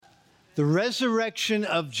The resurrection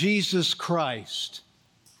of Jesus Christ,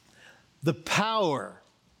 the power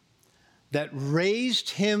that raised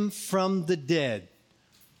him from the dead.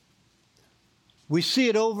 We see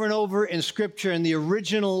it over and over in Scripture, and the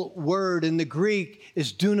original word in the Greek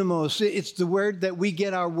is dunamos. It's the word that we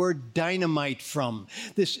get our word dynamite from.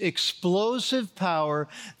 This explosive power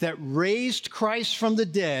that raised Christ from the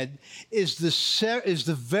dead is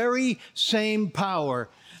the very same power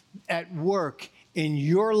at work in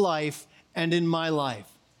your life and in my life.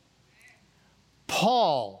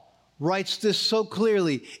 Paul writes this so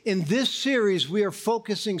clearly. In this series, we are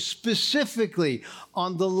focusing specifically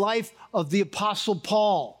on the life of the Apostle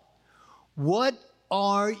Paul. What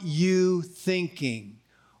are you thinking?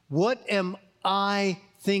 What am I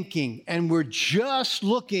thinking? And we're just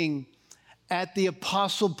looking at the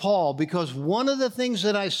Apostle Paul, because one of the things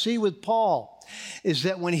that I see with Paul is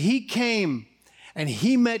that when he came and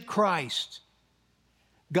he met Christ,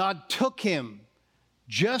 God took him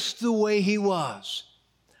just the way he was,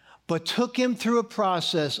 but took him through a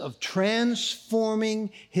process of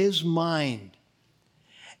transforming his mind.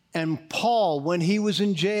 And Paul, when he was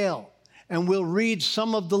in jail, and we'll read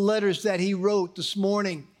some of the letters that he wrote this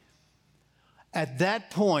morning, at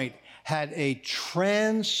that point had a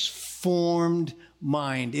transformed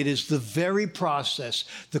mind. It is the very process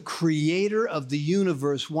the Creator of the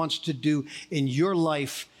universe wants to do in your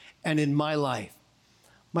life and in my life.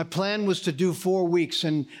 My plan was to do 4 weeks,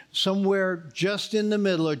 and somewhere just in the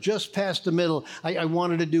middle or just past the middle, I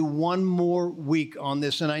wanted to do one more week on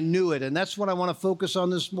this, and I knew it. And that's what I want to focus on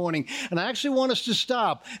this morning. And I actually want us to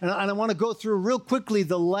stop, and I want to go through real quickly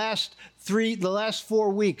the last 4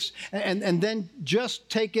 weeks, and then just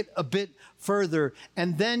take it a bit further.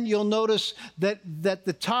 And then you'll notice that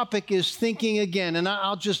the topic is thinking again. And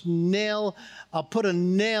I'll put a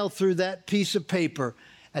nail through that piece of paper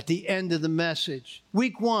at the end of the message.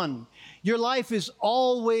 Week 1, your life is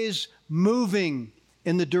always moving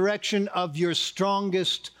in the direction of your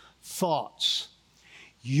strongest thoughts.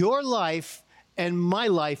 Your life and my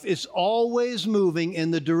life is always moving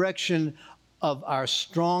in the direction of our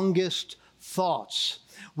strongest thoughts.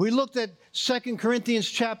 We looked at 2 Corinthians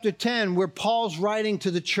chapter 10, where Paul's writing to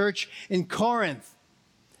the church in Corinth.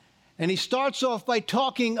 And he starts off by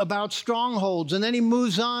talking about strongholds, and then he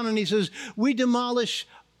moves on and he says, we demolish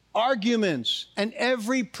arguments and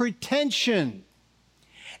every pretension,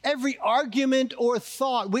 every argument or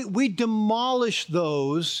thought. We demolish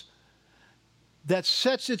those that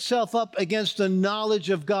sets itself up against the knowledge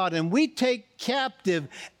of God. And we take captive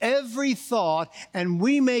every thought and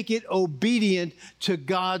we make it obedient to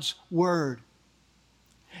God's word.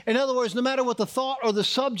 In other words, no matter what the thought or the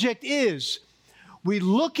subject is, we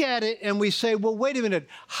look at it and we say, well, wait a minute,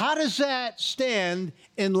 how does that stand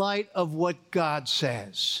in light of what God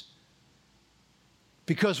says?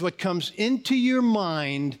 Because what comes into your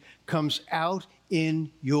mind comes out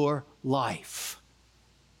in your life.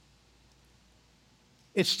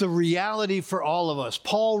 It's the reality for all of us.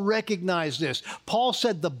 Paul recognized this. Paul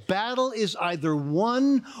said the battle is either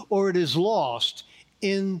won or it is lost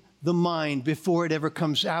in the mind before it ever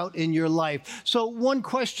comes out in your life. So one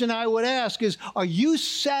question I would ask is, are you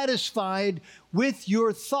satisfied with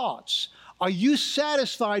your thoughts? Are you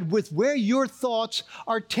satisfied with where your thoughts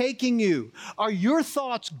are taking you? Are your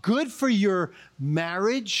thoughts good for your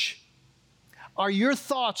marriage? Are your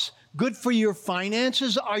thoughts good for your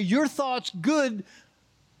finances? Are your thoughts good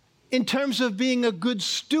in terms of being a good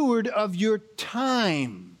steward of your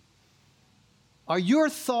time? Are your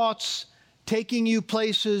thoughts taking you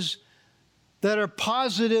places that are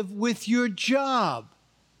positive with your job?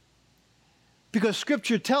 Because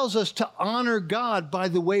Scripture tells us to honor God by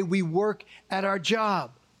the way we work at our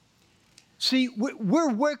job. See,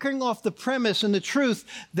 we're working off the premise and the truth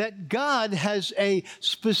that God has a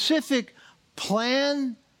specific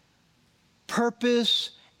plan,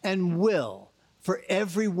 purpose, and will for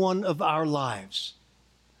every one of our lives.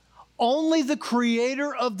 Only the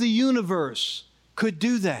Creator of the universe could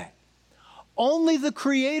do that. Only the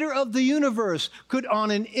Creator of the universe could,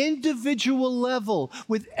 on an individual level,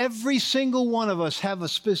 with every single one of us, have a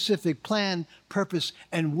specific plan, purpose,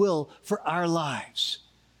 and will for our lives.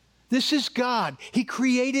 This is God. He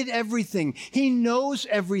created everything. He knows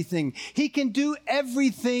everything. He can do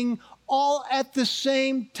everything all at the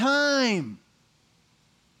same time.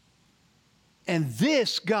 And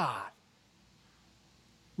this God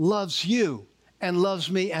loves you and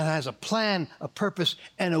loves me and has a plan, a purpose,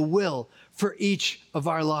 and a will for each of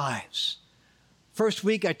our lives. First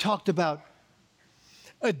week, I talked about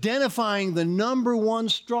identifying the number one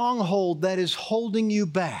stronghold that is holding you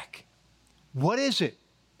back. What is it?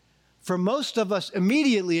 For most of us,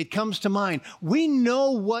 immediately it comes to mind. We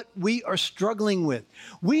know what we are struggling with.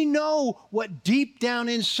 We know what deep down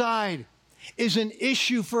inside is an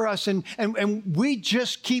issue for us, and we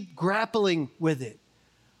just keep grappling with it.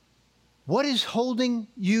 What is holding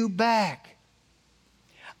you back?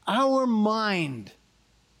 Our mind.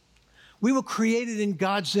 We were created in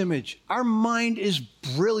God's image. Our mind is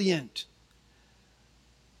brilliant.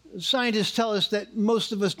 Scientists tell us that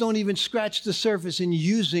most of us don't even scratch the surface in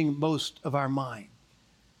using most of our mind.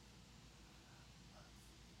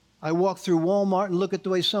 I walk through Walmart and look at the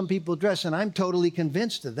way some people dress, and I'm totally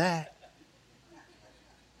convinced of that.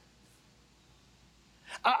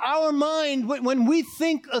 Our mind, when we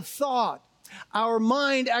think a thought, our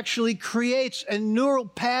mind actually creates a neural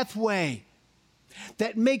pathway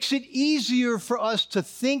that makes it easier for us to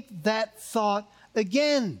think that thought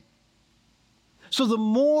again. So the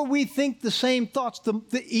more we think the same thoughts,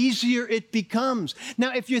 the easier it becomes.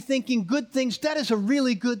 Now, if you're thinking good things, that is a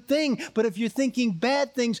really good thing. But if you're thinking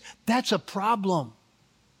bad things, that's a problem.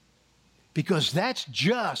 Because that's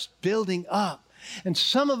just building up. And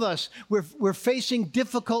some of us, we're facing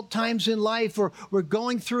difficult times in life, or we're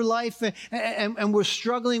going through life and we're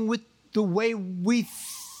struggling with the way we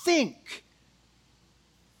think.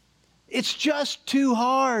 It's just too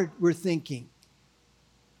hard, we're thinking.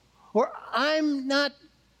 Or I'm not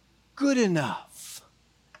good enough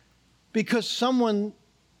because someone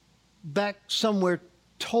back somewhere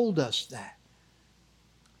told us that.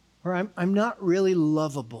 Or I'm not really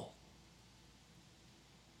lovable.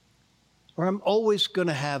 Or I'm always going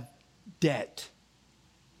to have debt.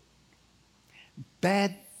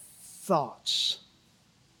 Bad thoughts.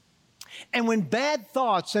 And when bad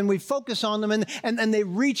thoughts, and we focus on them and they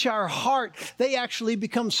reach our heart, they actually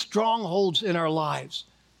become strongholds in our lives.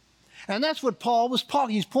 And that's what Paul was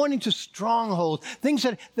talking. He's pointing to strongholds, things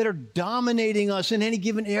that are dominating us in any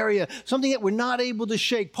given area, something that we're not able to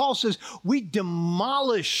shake. Paul says we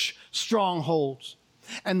demolish strongholds.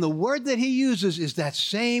 And the word that he uses is that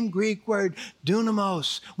same Greek word,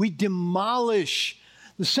 dunamos. We demolish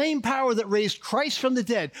the same power that raised Christ from the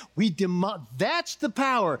dead. That's the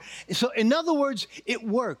power. So in other words, it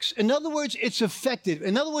works. In other words, it's effective.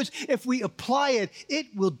 In other words, if we apply it, it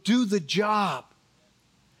will do the job.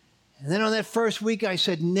 And then on that first week, I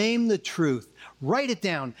said, name the truth. Write it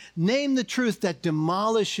down. Name the truth that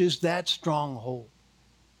demolishes that stronghold.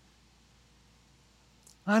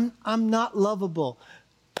 I'm not lovable.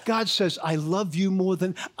 God says, I love you more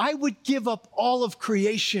than I would give up all of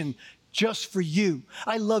creation just for you.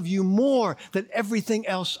 I love you more than everything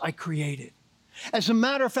else I created. As a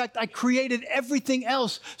matter of fact, I created everything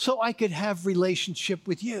else so I could have relationship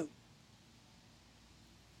with you.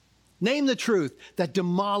 Name the truth that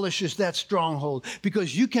demolishes that stronghold,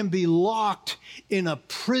 because you can be locked in a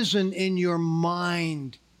prison in your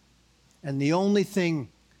mind. And the only thing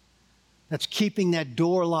that's keeping that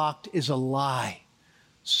door locked is a lie.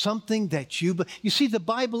 Something that you see, the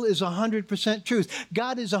Bible is 100% truth.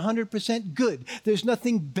 God is 100% good. There's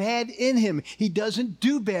nothing bad in him. He doesn't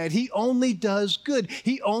do bad. He only does good.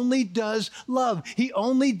 He only does love. He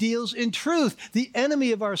only deals in truth. The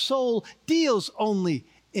enemy of our soul deals only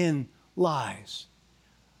in lies.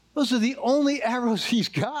 Those are the only arrows he's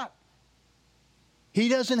got. He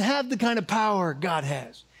doesn't have the kind of power God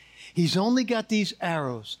has. He's only got these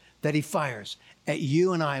arrows that he fires at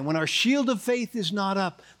you and I. When our shield of faith is not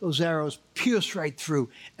up, those arrows pierce right through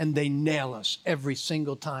and they nail us every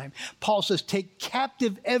single time. Paul says, take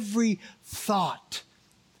captive every thought.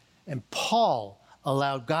 And Paul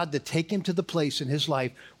allowed God to take him to the place in his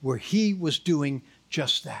life where he was doing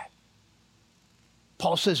just that.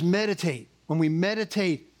 Paul says, meditate. When we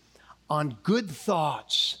meditate on good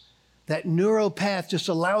thoughts, that neural path just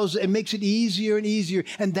allows, it makes it easier and easier,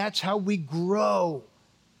 and that's how we grow.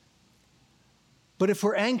 But if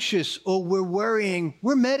we're anxious or we're worrying,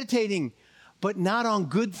 we're meditating, but not on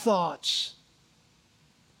good thoughts.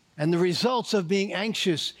 And the results of being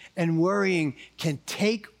anxious and worrying can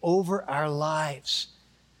take over our lives.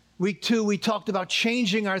 Week 2, we talked about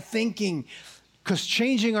changing our thinking, because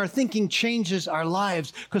changing our thinking changes our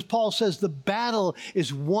lives. Because Paul says the battle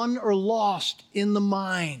is won or lost in the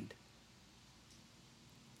mind.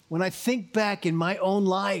 When I think back in my own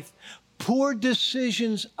life, poor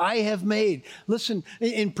decisions I have made. Listen,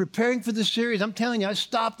 in preparing for this series, I'm telling you, I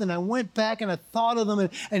stopped and I went back and I thought of them.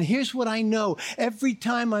 And here's what I know. Every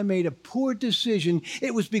time I made a poor decision,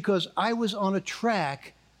 it was because I was on a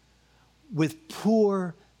track with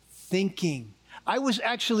poor thinking. I was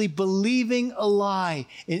actually believing a lie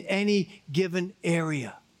in any given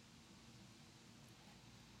area.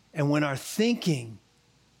 And when our thinking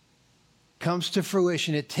comes to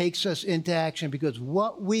fruition, it takes us into action, because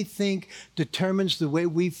what we think determines the way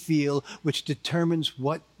we feel, which determines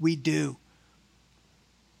what we do.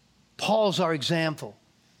 Paul's our example.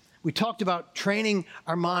 We talked about training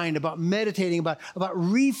our mind, about meditating, about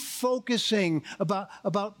refocusing,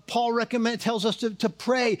 about Paul tells us to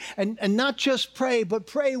pray, and not just pray, but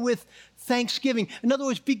pray with thanksgiving. In other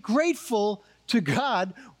words, be grateful to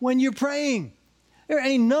God when you're praying. There are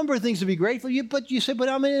any number of things to be grateful for, but you say, but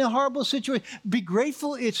I'm in a horrible situation. Be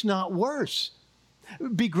grateful it's not worse.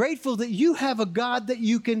 Be grateful that you have a God that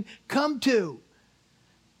you can come to.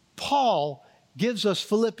 Paul gives us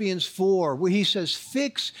Philippians 4, where he says,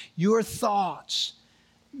 fix your thoughts.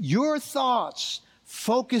 Your thoughts,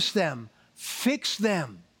 focus them, fix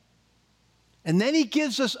them. And then he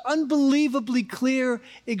gives us unbelievably clear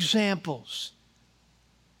examples.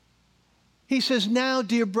 He says, now,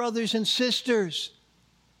 dear brothers and sisters.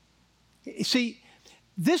 See,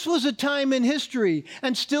 this was a time in history,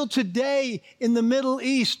 and still today in the Middle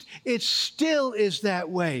East, it still is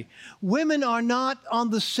that way. Women are not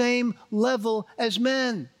on the same level as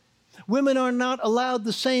men. Women are not allowed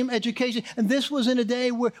the same education. And this was in a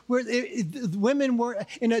day where women were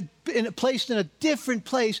placed in a different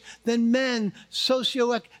place than men,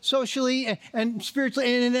 socially and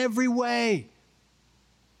spiritually, and in every way.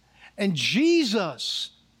 And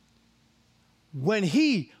Jesus, when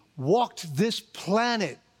he walked this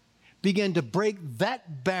planet, began to break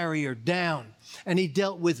that barrier down. And he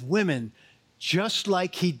dealt with women just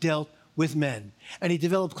like he dealt with men. And he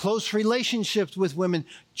developed close relationships with women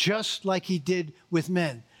just like he did with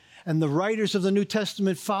men. And the writers of the New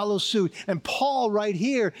Testament follow suit. And Paul right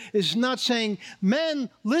here is not saying,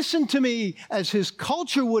 men, listen to me, as his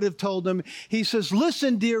culture would have told them. He says,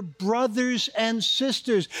 listen, dear brothers and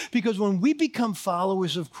sisters, because when we become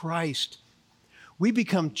followers of Christ, we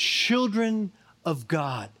become children of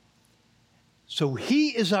God. So he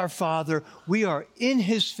is our Father, we are in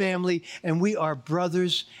his family, and we are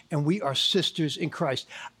brothers and we are sisters in Christ.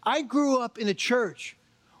 I grew up in a church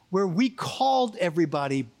where we called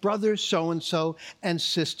everybody brother so-and-so and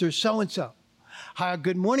sister so-and-so. Hi,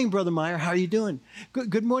 good morning, Brother Meyer. How are you doing?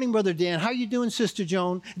 Good morning, Brother Dan. How are you doing, Sister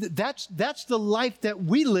Joan? That's the life that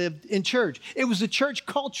we lived in church. It was the church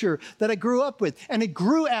culture that I grew up with, and it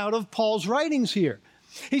grew out of Paul's writings here.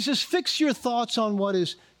 He says, fix your thoughts on what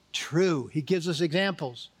is true. He gives us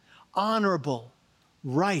examples. Honorable,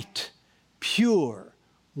 right, pure,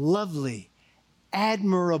 lovely,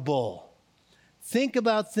 admirable. Think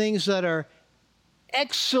about things that are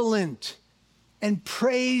excellent and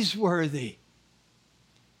praiseworthy.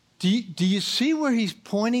 Do you see where he's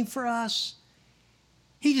pointing for us?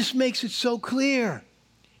 He just makes it so clear.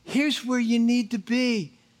 Here's where you need to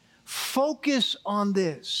be. Focus on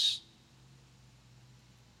this.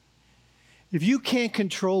 If you can't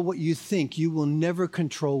control what you think, you will never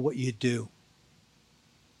control what you do.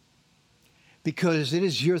 Because it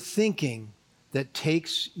is your thinking that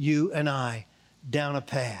takes you and I down a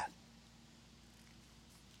path.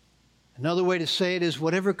 Another way to say it is,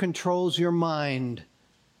 whatever controls your mind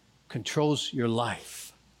controls your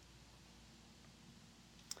life.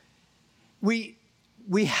 We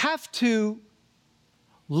have to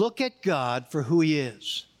look at God for who he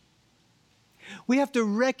is. We have to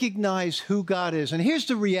recognize who God is. And here's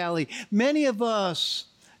the reality. Many of us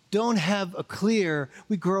don't have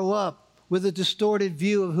we grow up with a distorted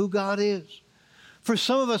view of who God is. For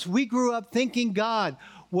some of us, we grew up thinking God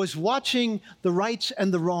was watching the rights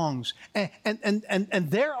and the wrongs. And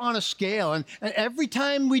they're on a scale. And every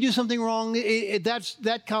time we do something wrong,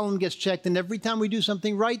 that column gets checked. And every time we do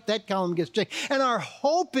something right, that column gets checked. And our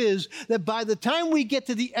hope is that by the time we get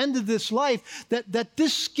to the end of this life, that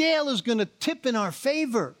this scale is going to tip in our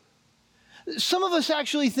favor. Some of us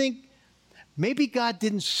actually think, maybe God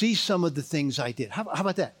didn't see some of the things I did. How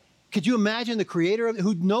about that? Could you imagine the Creator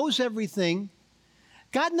who knows everything?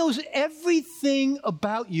 God knows everything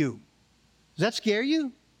about you. Does that scare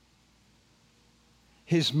you?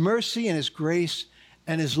 His mercy and his grace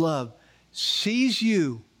and his love sees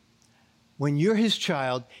you when you're his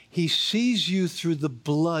child. He sees you through the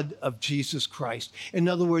blood of Jesus Christ. In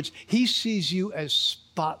other words, he sees you as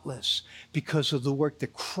spotless because of the work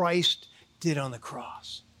that Christ did on the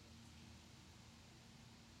cross.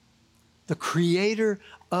 The creator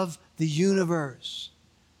of the universe.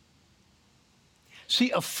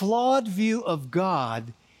 See, a flawed view of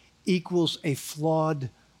God equals a flawed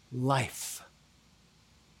life.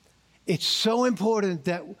 It's so important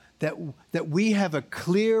that we have a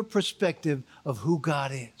clear perspective of who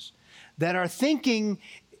God is, that our thinking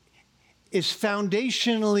is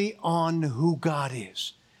foundationally on who God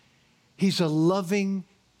is. He's a loving,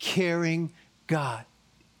 caring God.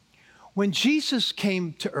 When Jesus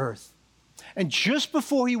came to earth, and just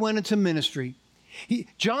before he went into ministry,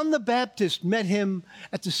 John the Baptist met him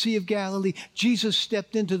at the Sea of Galilee. Jesus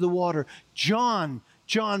stepped into the water. John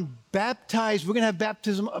baptized. We're going to have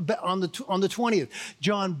baptism on the 20th.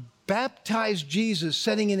 John baptized Jesus,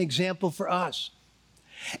 setting an example for us.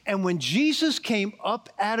 And when Jesus came up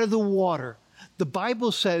out of the water, the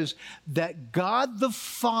Bible says that God the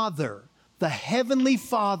Father, the Heavenly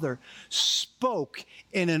Father, spoke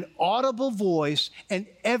in an audible voice, and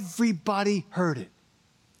everybody heard it.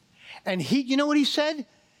 And you know what he said?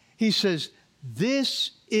 He says,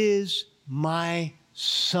 "This is my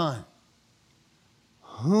Son,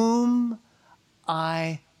 whom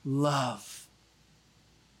I love."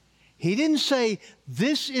 He didn't say,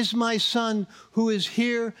 "This is my Son who is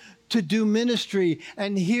here to do ministry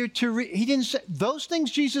and here to he didn't say those things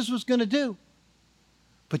Jesus was going to do.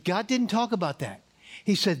 But God didn't talk about that.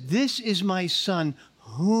 He said, "This is my Son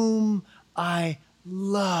whom I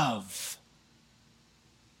love."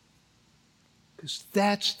 Because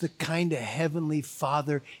that's the kind of Heavenly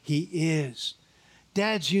Father he is.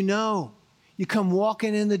 Dads, you know, you come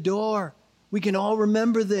walking in the door. We can all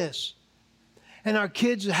remember this. And our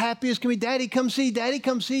kids are happy as can be. "Daddy, come see. Daddy,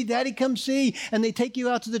 come see. Daddy, come see." And they take you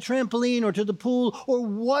out to the trampoline or to the pool or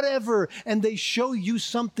whatever. And they show you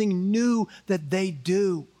something new that they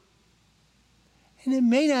do. And it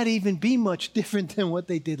may not even be much different than what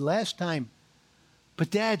they did last time. But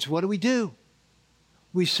dads, what do?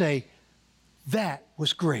 We say, "That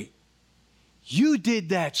was great. You did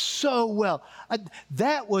that so well.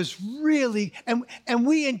 That was really," and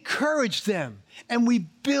we encourage them and we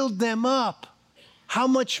build them up. How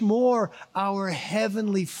much more our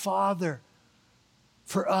Heavenly Father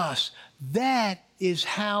for us? That is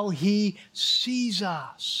how he sees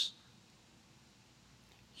us.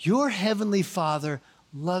 Your Heavenly Father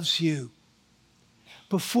loves you.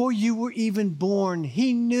 Before you were even born,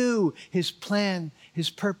 he knew his plan, his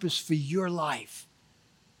purpose for your life.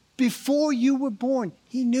 Before you were born,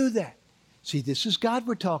 he knew that. See, this is God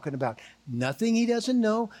we're talking about. Nothing he doesn't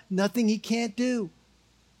know, nothing he can't do.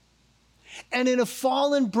 And in a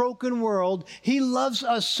fallen, broken world, he loves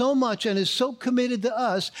us so much and is so committed to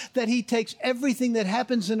us that he takes everything that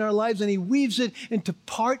happens in our lives and he weaves it into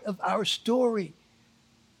part of our story.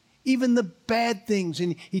 Even the bad things,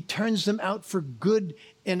 and he turns them out for good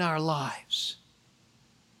in our lives.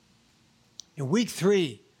 In week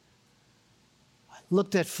 3, I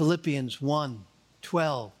looked at Philippians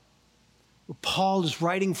 1:12. Paul is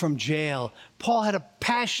writing from jail. Paul had a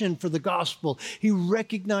passion for the gospel. He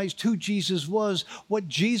recognized who Jesus was, what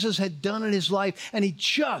Jesus had done in his life, and he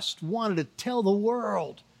just wanted to tell the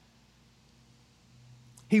world.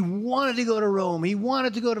 He wanted to go to Rome. He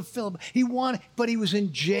wanted to go to Philippi. But he was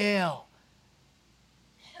in jail.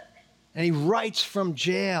 And he writes from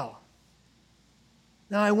jail.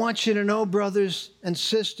 Now, I want you to know, brothers and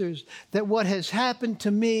sisters, that what has happened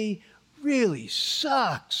to me really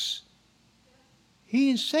sucks. He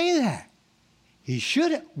didn't say that. He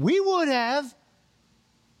should have. We would have.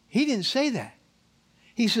 He didn't say that.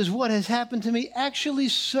 He says, what has happened to me actually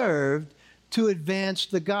served to advance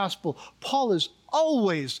the gospel. Paul is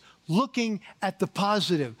always looking at the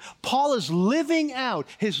positive. Paul is living out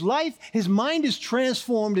his life. His mind is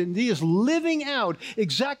transformed, and he is living out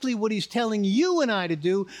exactly what he's telling you and I to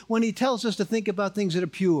do when he tells us to think about things that are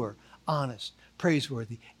pure, honest,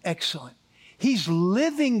 praiseworthy, excellent. He's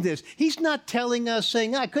living this. He's not telling us,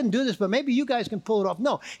 saying, "I couldn't do this, but maybe you guys can pull it off."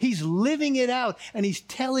 No, he's living it out, and he's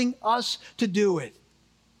telling us to do it.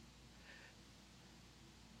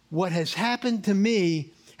 What has happened to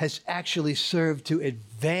me has actually served to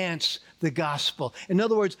advance the gospel. In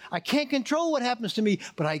other words, I can't control what happens to me,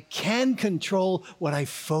 but I can control what I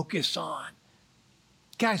focus on.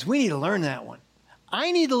 Guys, we need to learn that one.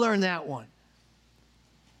 I need to learn that one.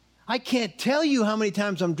 I can't tell you how many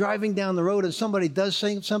times I'm driving down the road and somebody does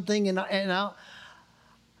say something and I'll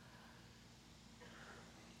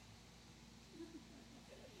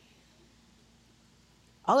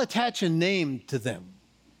attach a name to them.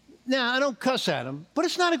 Now, I don't cuss at them, but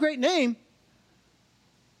it's not a great name.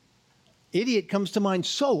 Idiot comes to mind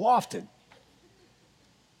so often.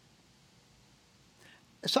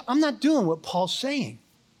 So I'm not doing what Paul's saying.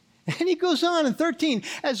 And he goes on in 13,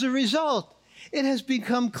 as a result, it has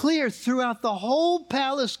become clear throughout the whole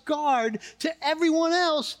palace guard to everyone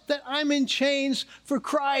else that I'm in chains for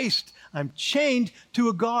Christ. I'm chained to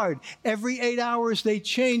a guard. Every 8 hours they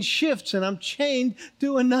change shifts and I'm chained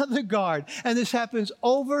to another guard. And this happens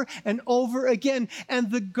over and over again.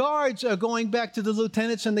 And the guards are going back to the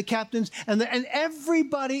lieutenants and the captains and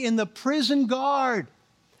everybody in the prison guard.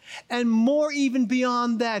 and more even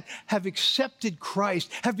beyond that, have accepted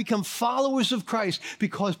Christ, have become followers of Christ,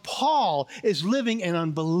 because Paul is living an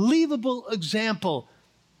unbelievable example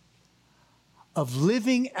of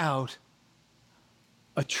living out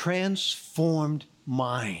a transformed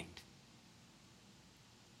mind.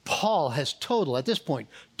 Paul has at this point,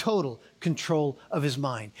 total control of his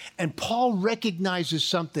mind. And Paul recognizes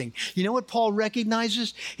something. You know what Paul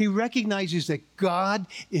recognizes? He recognizes that God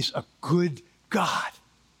is a good God.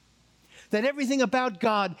 That everything about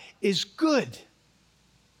God is good.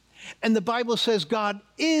 And the Bible says God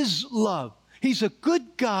is love. He's a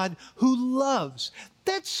good God who loves.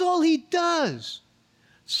 That's all he does.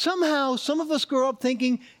 Somehow, some of us grow up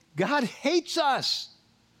thinking God hates us,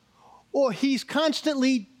 or he's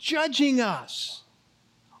constantly judging us,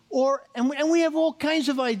 and we have all kinds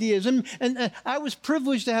of ideas. And I was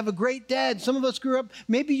privileged to have a great dad. Some of us grew up,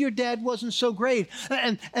 maybe your dad wasn't so great.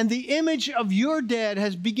 And the image of your dad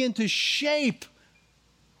has begun to shape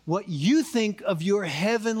what you think of your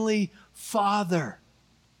heavenly Father.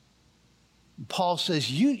 Paul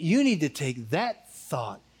says you need to take that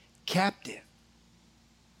thought captive.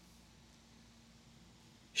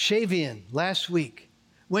 Shavian last week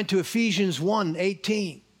went to Ephesians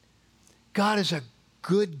 1:18. God is a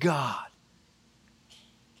good God.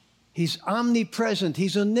 He's omnipresent.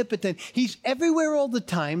 He's omnipotent. He's everywhere all the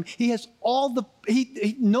time. He has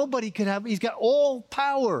nobody could have, he's got all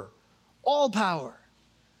power. All power.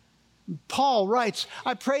 Paul writes,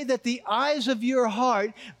 I pray that the eyes of your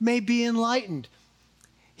heart may be enlightened.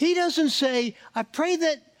 He doesn't say, I pray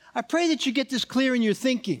that you get this clear in your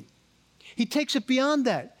thinking. He takes it beyond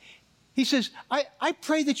that. He says, I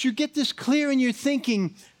pray that you get this clear in your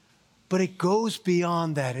thinking, but it goes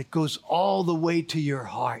beyond that. It goes all the way to your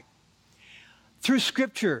heart. Through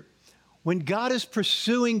Scripture, when God is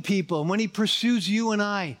pursuing people, and when he pursues you and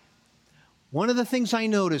I, one of the things I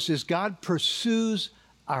notice is God pursues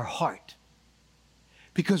our heart.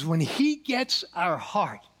 Because when he gets our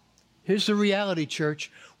heart, here's the reality, church.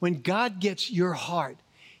 When God gets your heart,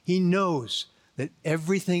 he knows that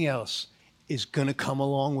everything else is going to come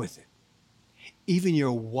along with it. Even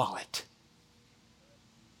your wallet.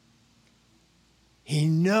 He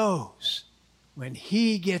knows when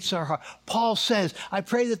he gets our heart. Paul says, I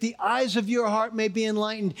pray that the eyes of your heart may be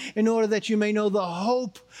enlightened in order that you may know the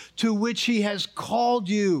hope to which he has called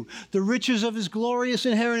you, the riches of his glorious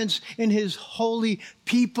inheritance in his holy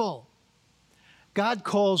people. God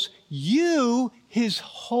calls you his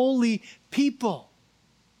holy people.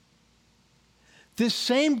 This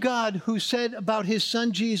same God who said about his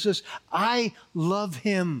son Jesus, I love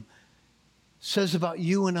him, says about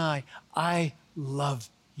you and I love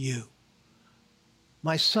you.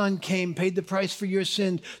 My son came, paid the price for your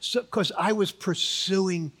sin, because I was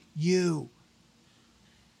pursuing you.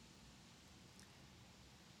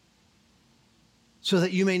 So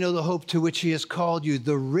that you may know the hope to which he has called you,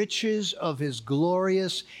 the riches of his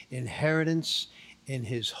glorious inheritance in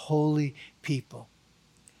his holy people.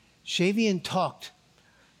 Shavian talked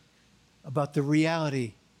about the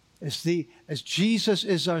reality as Jesus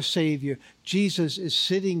is our Savior. Jesus is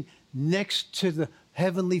sitting next to the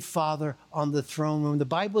Heavenly Father on the throne room. The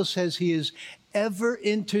Bible says he is ever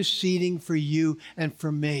interceding for you and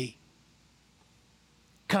for me.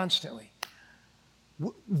 Constantly.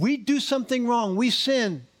 We do something wrong. We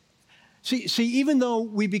sin. See, even though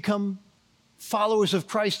we become followers of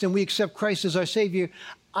Christ and we accept Christ as our Savior,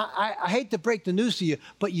 I hate to break the news to you,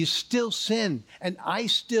 but you still sin, and I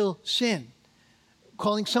still sin.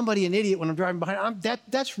 Calling somebody an idiot when I'm driving behind,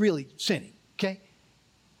 that's really sinning, okay?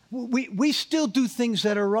 We still do things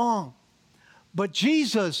that are wrong. But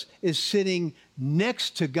Jesus is sitting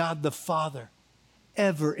next to God the Father,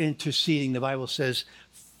 ever interceding, the Bible says,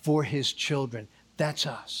 for his children. That's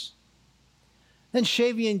us. Then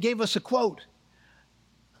Shavian gave us a quote.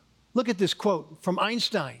 Look at this quote from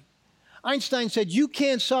Einstein. Einstein said, you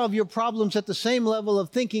can't solve your problems at the same level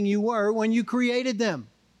of thinking you were when you created them.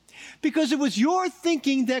 Because it was your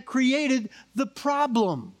thinking that created the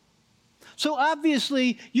problem. So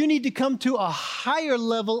obviously, you need to come to a higher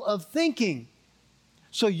level of thinking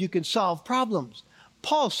so you can solve problems.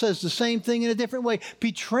 Paul says the same thing in a different way.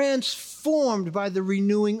 Be transformed by the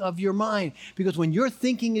renewing of your mind. Because when your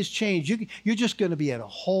thinking is changed, you're just going to be at a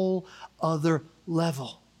whole other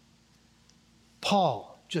level. Paul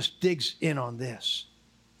just digs in on this.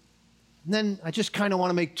 And then I just kind of want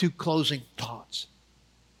to make two closing thoughts.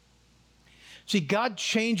 See, God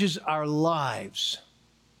changes our lives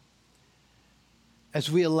as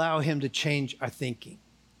we allow him to change our thinking.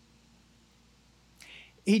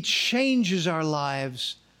 He changes our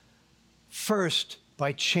lives first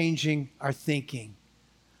by changing our thinking.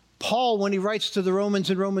 Paul, when he writes to the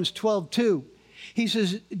Romans in Romans 12:2, he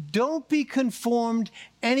says, don't be conformed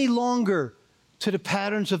any longer to the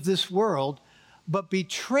patterns of this world, but be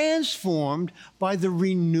transformed by the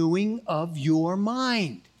renewing of your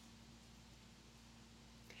mind.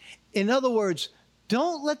 In other words,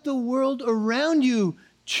 don't let the world around you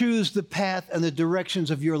choose the path and the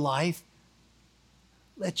directions of your life.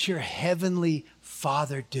 Let your heavenly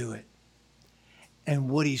Father do it. And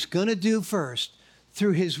what he's going to do first,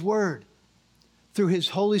 through his word, through his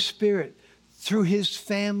Holy Spirit, through his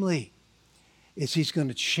family, is he's going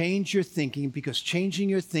to change your thinking, because changing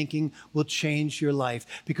your thinking will change your life.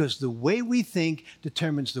 Because the way we think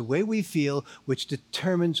determines the way we feel, which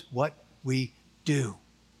determines what we do.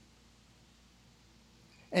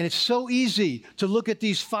 And it's so easy to look at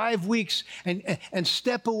these 5 weeks and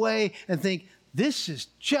step away and think, this is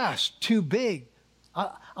just too big.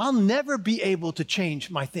 I'll never be able to change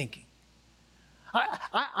my thinking.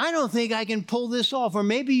 I don't think I can pull this off. Or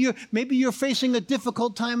maybe you're facing a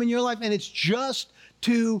difficult time in your life and it's just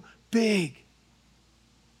too big.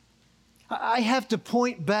 I have to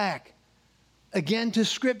point back again to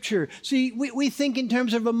Scripture. See, we think in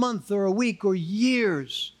terms of a month or a week or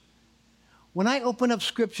years. When I open up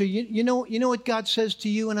Scripture, you know what God says to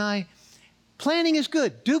you and I? Planning is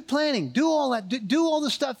good. Do planning. Do all that. Do all the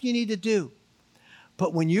stuff you need to do.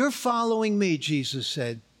 But when you're following me, Jesus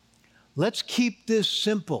said, let's keep this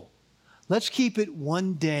simple. Let's keep it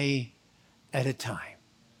one day at a time.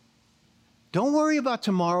 Don't worry about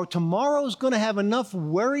tomorrow. Tomorrow is going to have enough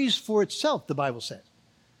worries for itself, the Bible says.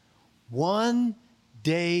 One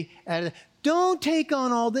day at a time. Don't take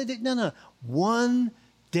on all that. No. One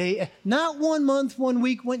day, not 1 month, 1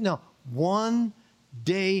 week, no, one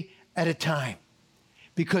day at a time.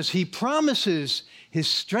 Because he promises his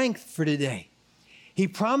strength for today. He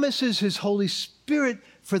promises his Holy Spirit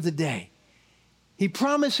for the day. He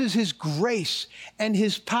promises his grace and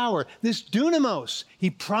his power. This dunamos, he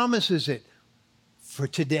promises it for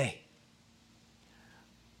today.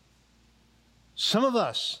 Some of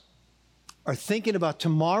us are thinking about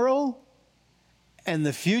tomorrow and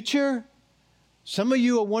the future. Some of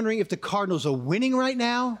you are wondering if the Cardinals are winning right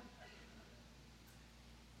now.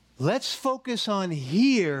 Let's focus on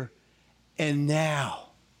here and now.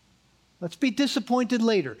 Let's be disappointed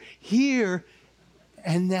later. Here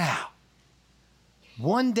and now.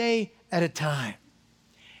 One day at a time.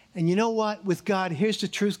 And you know what? With God, here's the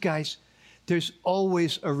truth, guys. There's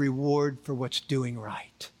always a reward for what's doing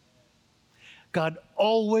right. God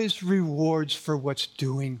always rewards for what's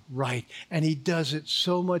doing right. And he does it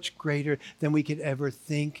so much greater than we could ever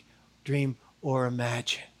think, dream, or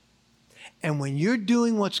imagine. And when you're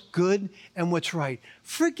doing what's good and what's right,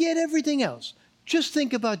 forget everything else. Just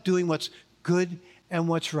think about doing what's good and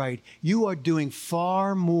what's right. You are doing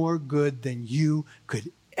far more good than you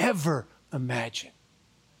could ever imagine.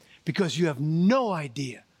 Because you have no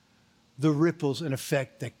idea the ripples and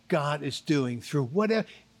effect that God is doing through whatever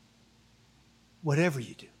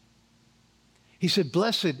you do. He said,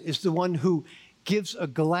 blessed is the one who gives a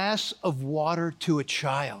glass of water to a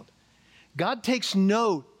child. God takes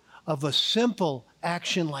note of a simple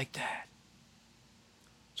action like that.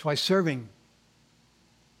 That's why serving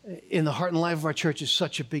in the heart and life of our church is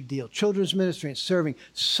such a big deal. Children's ministry and serving,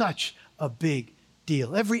 such a big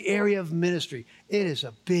deal. Every area of ministry, it is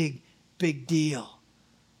a big, big deal.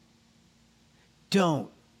 Don't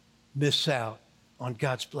miss out on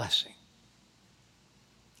God's blessing.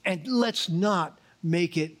 And let's not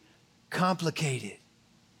make it complicated.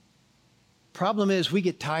 Problem is, we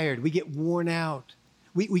get tired. We get worn out.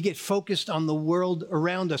 We get focused on the world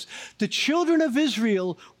around us. The children of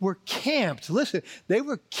Israel were camped. Listen, they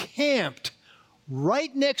were camped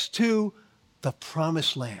right next to the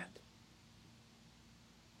promised land.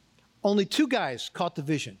 Only 2 guys caught the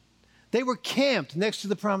vision. They were camped next to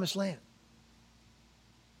the promised land.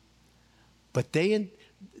 But they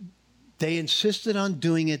insisted on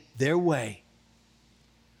doing it their way,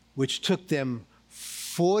 which took them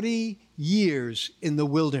 40 years in the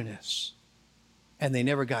wilderness, and they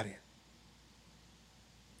never got in.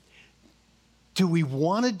 Do we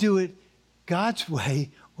want to do it God's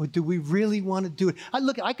way, or do we really want to do it?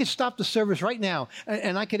 I could stop the service right now,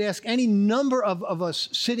 and I could ask any number of us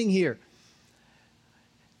sitting here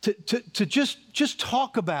to just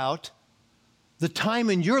talk about the time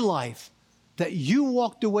in your life that you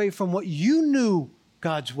walked away from what you knew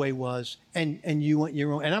God's way was, and you went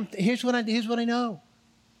your own. And here's what I know.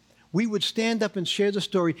 We would stand up and share the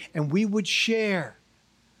story, and we would share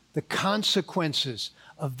the consequences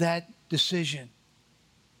of that decision.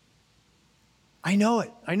 I know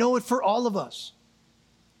it. I know it for all of us.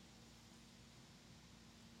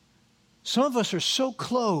 Some of us are so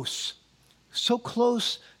close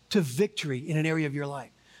to victory in an area of your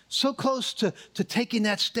life. So close to taking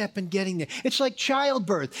that step and getting there. It's like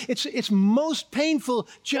childbirth. It's most painful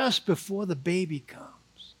just before the baby comes.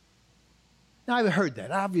 Now, I've heard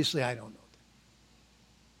that. Obviously, I don't know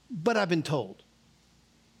that. But I've been told.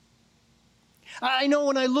 I know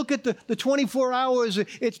when I look at the 24 hours,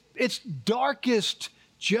 it's darkest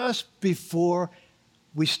just before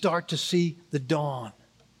we start to see the dawn.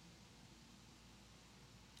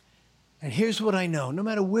 And here's what I know. No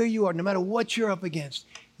matter where you are, no matter what you're up against,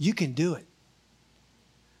 you can do it.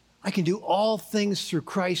 I can do all things through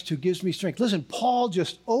Christ who gives me strength. Listen, Paul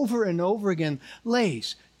just over and over again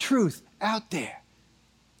lays truth out there.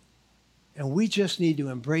 And we just need to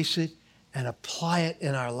embrace it and apply it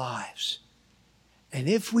in our lives. And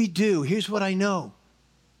if we do, here's what I know.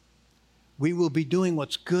 We will be doing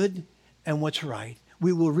what's good and what's right.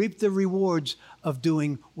 We will reap the rewards of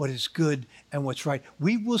doing what is good and what's right.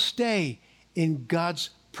 We will stay in God's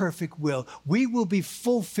perfect will. We will be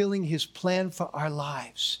fulfilling his plan for our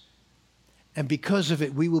lives. And because of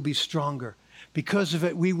it, we will be stronger. Because of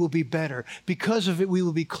it, we will be better. Because of it, we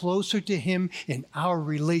will be closer to him in our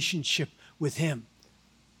relationship with him.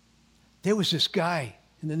 There was this guy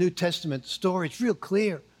in the New Testament story. It's real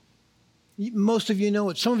clear. Most of you know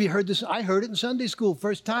it. Some of you heard this. I heard it in Sunday school,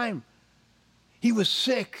 first time. He was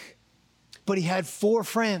sick, but he had 4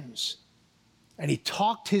 friends. And he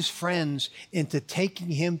talked his friends into taking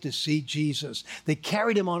him to see Jesus. They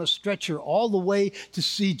carried him on a stretcher all the way to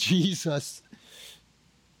see Jesus.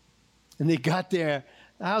 And they got there.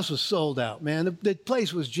 The house was sold out, man. The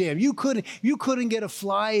place was jammed. You couldn't get a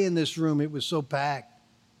fly in this room. It was so packed.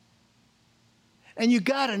 And you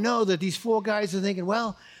got to know that these 4 guys are thinking,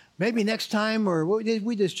 well, maybe next time, or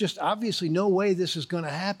there's just obviously no way this is going to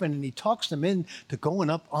happen. And he talks them into going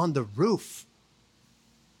up on the roof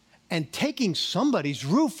and taking somebody's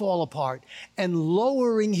roof all apart and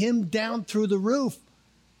lowering him down through the roof.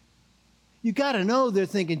 You got to know they're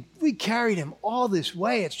thinking, we carried him all this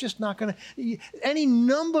way. It's just not going to, any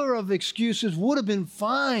number of excuses would have been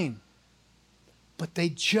fine. But they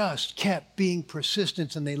just kept being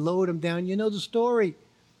persistent and they lowered him down. You know the story.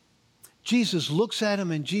 Jesus looks at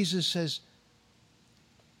him and Jesus says,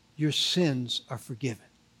 your sins are forgiven.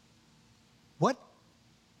 What?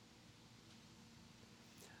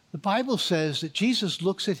 The Bible says that Jesus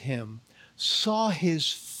looks at him, saw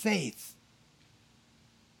his faith,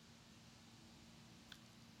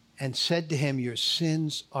 and said to him, your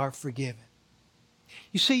sins are forgiven.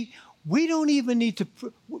 You see, we don't even need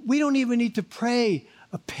to pray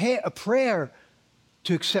a prayer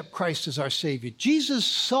to accept Christ as our Savior. Jesus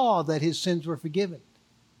saw that his sins were forgiven.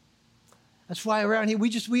 That's why around here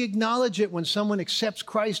we acknowledge it when someone accepts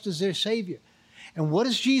Christ as their Savior. And what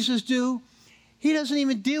does Jesus do? He doesn't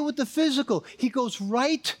even deal with the physical. He goes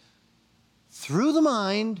right through the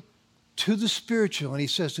mind to the spiritual, and he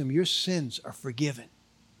says to him, your sins are forgiven.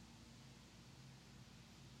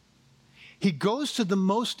 He goes to the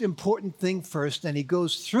most important thing first, and he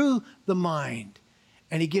goes through the mind,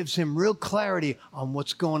 and he gives him real clarity on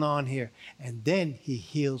what's going on here, and then he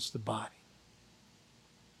heals the body.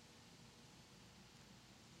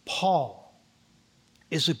 Paul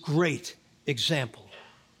is a great example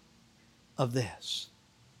of this.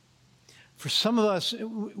 For some of us,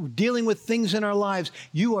 dealing with things in our lives,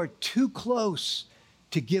 you are too close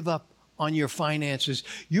to give up on your finances.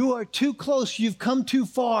 You are too close. You've come too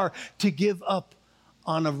far to give up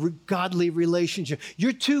on a godly relationship.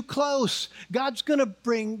 You're too close. God's going to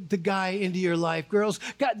bring the guy into your life, girls.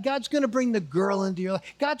 God's going to bring the girl into your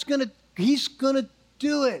life. He's going to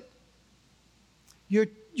do it.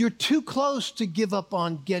 You're too close to give up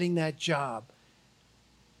on getting that job.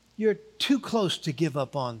 You're too close to give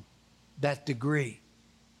up on that degree.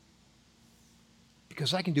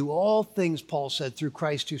 Because I can do all things, Paul said, through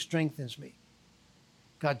Christ who strengthens me.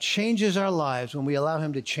 God changes our lives when we allow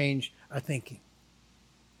him to change our thinking.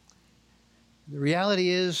 The reality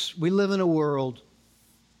is we live in a world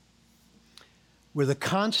where the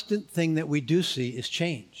constant thing that we do see is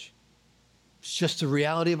change. It's just the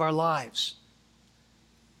reality of our lives.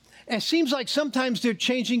 And it seems like sometimes they're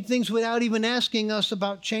changing things without even asking us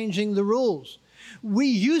about changing the rules. We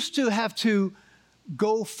used to have to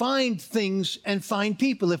go find things and find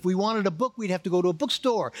people. If we wanted a book, we'd have to go to a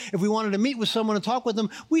bookstore. If we wanted to meet with someone and talk with them,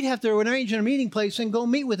 we'd have to arrange a meeting place and go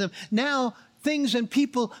meet with them. Now, things and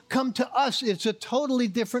people come to us. It's a totally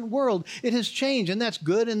different world. It has changed, and that's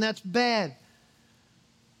good and that's bad.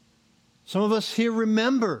 Some of us here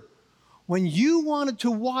remember When you wanted to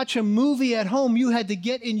watch a movie at home, you had to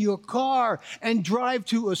get in your car and drive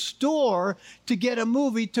to a store to get a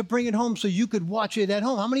movie to bring it home so you could watch it at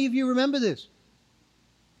home. How many of you remember this?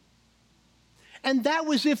 And that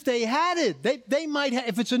was if they had it. They might have,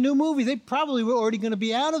 if it's a new movie, they probably were already going to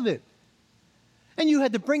be out of it. And you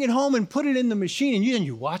had to bring it home and put it in the machine, and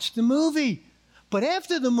you watched the movie. But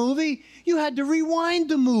after the movie, you had to rewind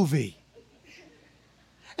the movie.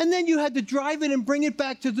 And then you had to drive it and bring it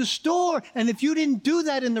back to the store. And if you didn't do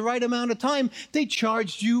that in the right amount of time, they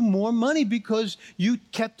charged you more money because you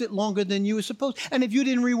kept it longer than you were supposed. And if you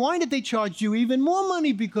didn't rewind it, they charged you even more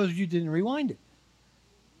money because you didn't rewind it.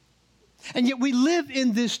 And yet we live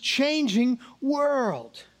in this changing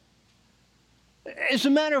world. As a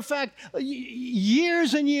matter of fact,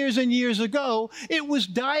 years and years and years ago, it was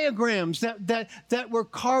diagrams that were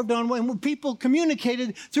carved on, when people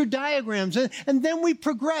communicated through diagrams. And then we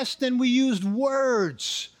progressed and we used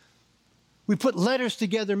words. We put letters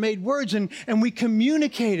together, made words, and we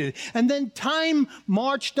communicated. And then time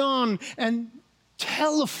marched on, and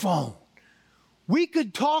telephone. We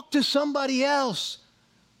could talk to somebody else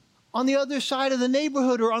on the other side of the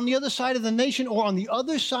neighborhood, or on the other side of the nation, or on the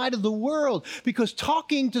other side of the world, because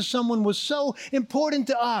talking to someone was so important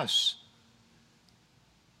to us.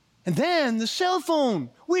 And then the cell phone.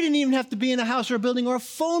 We didn't even have to be in a house or a building or a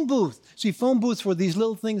phone booth. See, phone booths were these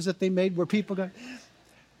little things that they made where people got...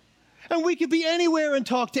 And we could be anywhere and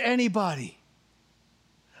talk to anybody.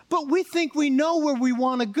 But we think we know where we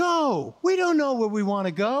want to go. We don't know where we want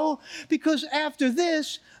to go, because after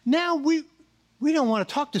this, now we don't want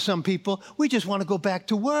to talk to some people. We just want to go back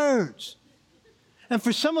to words. And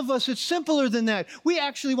for some of us, it's simpler than that. We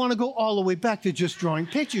actually want to go all the way back to just drawing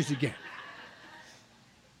pictures again.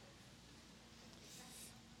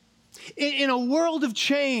 In a world of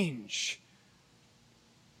change,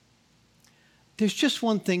 there's just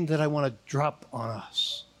one thing that I want to drop on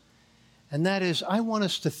us. And that is, I want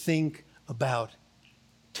us to think about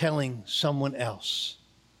telling someone else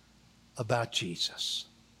about Jesus.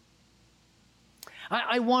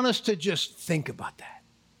 I want us to just think about that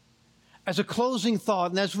as a closing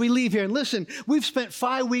thought, and as we leave here. And listen, we've spent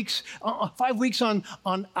 5 weeks on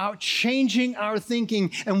our changing our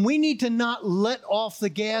thinking, and we need to not let off the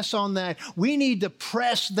gas on that. We need to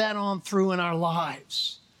press that on through in our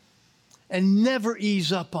lives and never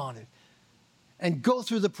ease up on it, and go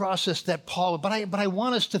through the process that Paul. But I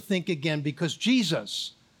want us to think again, because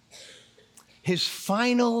Jesus, his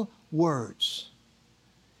final words,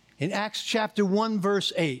 in Acts chapter 1,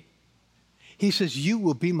 verse 8, he says, "You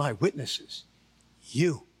will be my witnesses.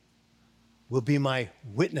 You will be my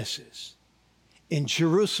witnesses in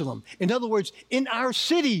Jerusalem." In other words, in our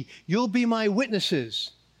city, you'll be my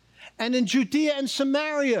witnesses. And in Judea and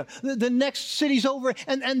Samaria, the next cities over,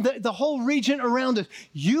 and the whole region around us,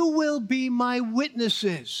 you will be my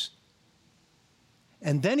witnesses.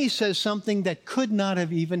 And then he says something that could not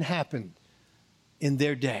have even happened in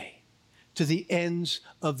their day. To the ends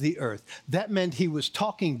of the earth. That meant he was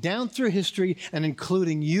talking down through history and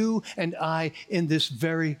including you and I in this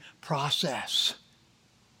very process.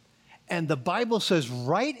 And the Bible says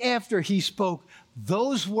right after he spoke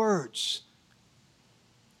those words,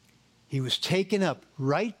 he was taken up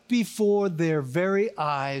right before their very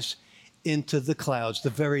eyes into the clouds. The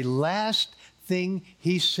very last thing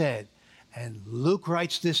he said, and Luke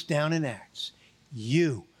writes this down in Acts,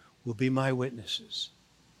 "You will be my witnesses."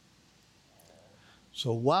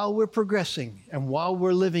 So while we're progressing and while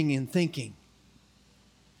we're living and thinking,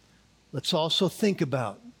 let's also think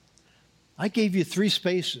about, I gave you 3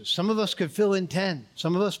 spaces. Some of us could fill in 10.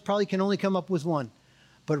 Some of us probably can only come up with 1.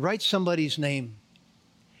 But write somebody's name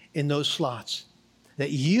in those slots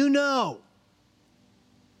that you know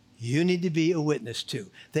you need to be a witness to,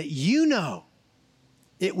 that you know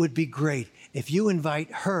it would be great if you invite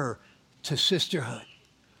her to sisterhood,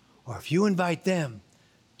 or if you invite them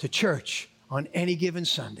to church on any given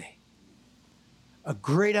Sunday. A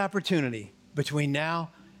great opportunity between now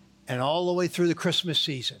and all the way through the Christmas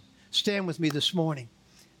season. Stand with me this morning.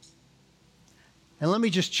 And let me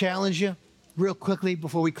just challenge you real quickly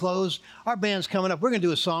before we close. Our band's coming up. We're going to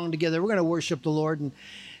do a song together. We're going to worship the Lord,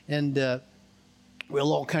 and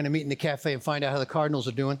we'll all kind of meet in the cafe and find out how the Cardinals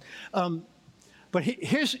are doing. But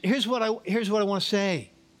here's what I want to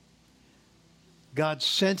say. God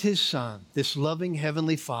sent his Son, this loving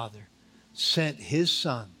Heavenly Father, sent his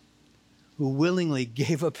Son, who willingly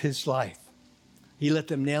gave up his life. He let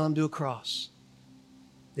them nail him to a cross.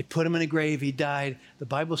 They put him in a grave. He died. The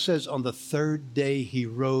Bible says on the 3rd day he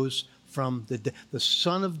rose from the dead. The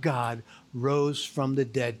Son of God rose from the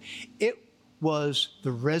dead. It was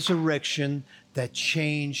the resurrection that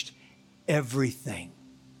changed everything.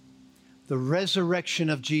 the resurrection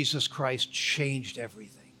of Jesus Christ changed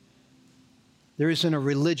everything. There isn't a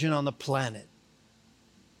religion on the planet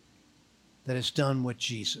that has done what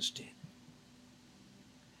Jesus did.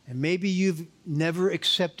 And maybe you've never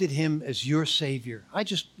accepted him as your Savior. I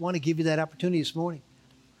just want to give you that opportunity this morning.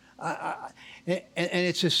 And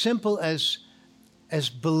it's as simple as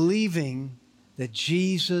believing that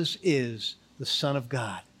Jesus is the Son of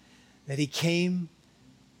God, that he came,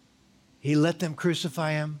 he let them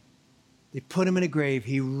crucify him, they put him in a grave,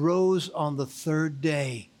 he rose on the third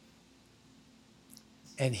day,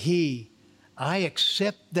 and I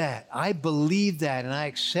accept that, I believe that, and I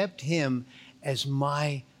accept him as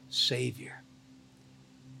my Savior.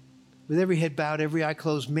 With every head bowed, every eye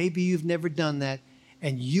closed, maybe you've never done that,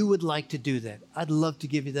 and you would like to do that. I'd love to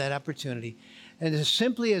give you that opportunity. And it's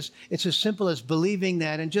as simple as believing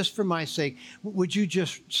that. And just for my sake, would you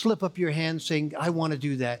just slip up your hand saying, I want to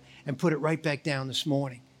do that, and put it right back down this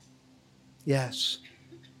morning? Yes.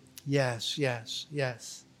 Yes, yes,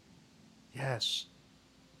 yes, yes.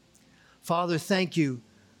 Father, thank you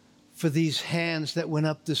for these hands that went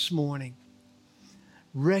up this morning,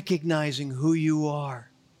 recognizing who you are.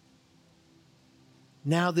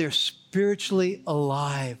 Now they're spiritually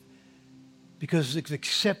alive because of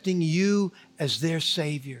accepting you as their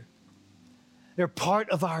Savior. They're part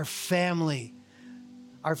of our family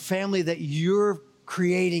that you're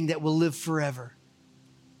creating that will live forever.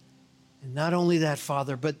 And not only that,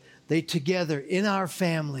 Father, but they together in our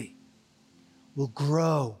family will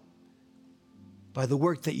grow by the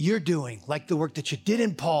work that you're doing, like the work that you did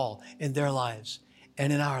in Paul in their lives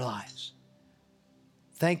and in our lives.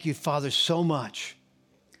 Thank you, Father, so much.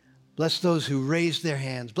 Bless those who raised their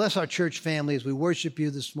hands. Bless our church family as we worship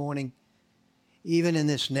you this morning, even in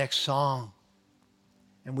this next song.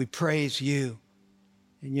 And we praise you.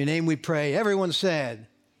 In your name we pray. Everyone said,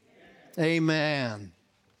 Amen.